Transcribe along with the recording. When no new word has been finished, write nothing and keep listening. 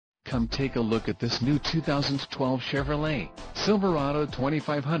Come take a look at this new 2012 Chevrolet Silverado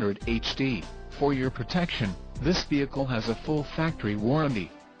 2500 HD. For your protection, this vehicle has a full factory warranty.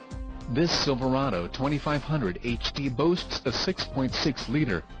 This Silverado 2500 HD boasts a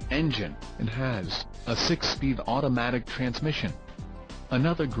 6.6-liter engine and has a 6-speed automatic transmission.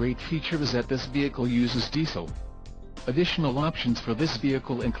 Another great feature is that this vehicle uses diesel. Additional options for this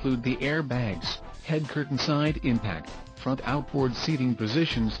vehicle include the airbags, head curtain side impact, front outboard seating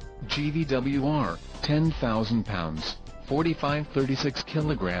positions, GVWR, 10,000 pounds, 45-36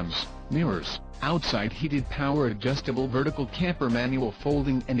 kilograms, mirrors, outside heated power adjustable vertical camper manual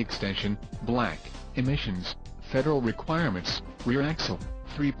folding and extension, black, emissions, federal requirements, rear axle,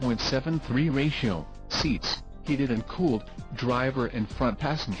 3.73 ratio, seats, heated and cooled, driver and front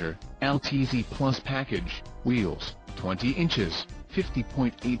passenger, LTZ Plus package, wheels, 20 inches,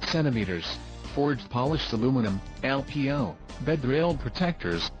 50.8 centimeters, forged polished aluminum, LPO, bed rail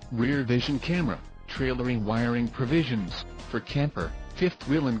protectors, rear vision camera, trailering wiring provisions, for camper, fifth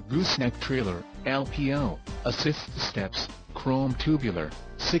wheel and gooseneck trailer, LPO, assist steps, chrome tubular,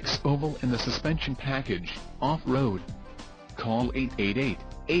 6 oval in the suspension package, off-road. Call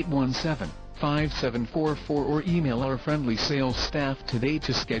 888-817-5744 or email our friendly sales staff today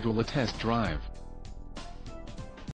to schedule a test drive.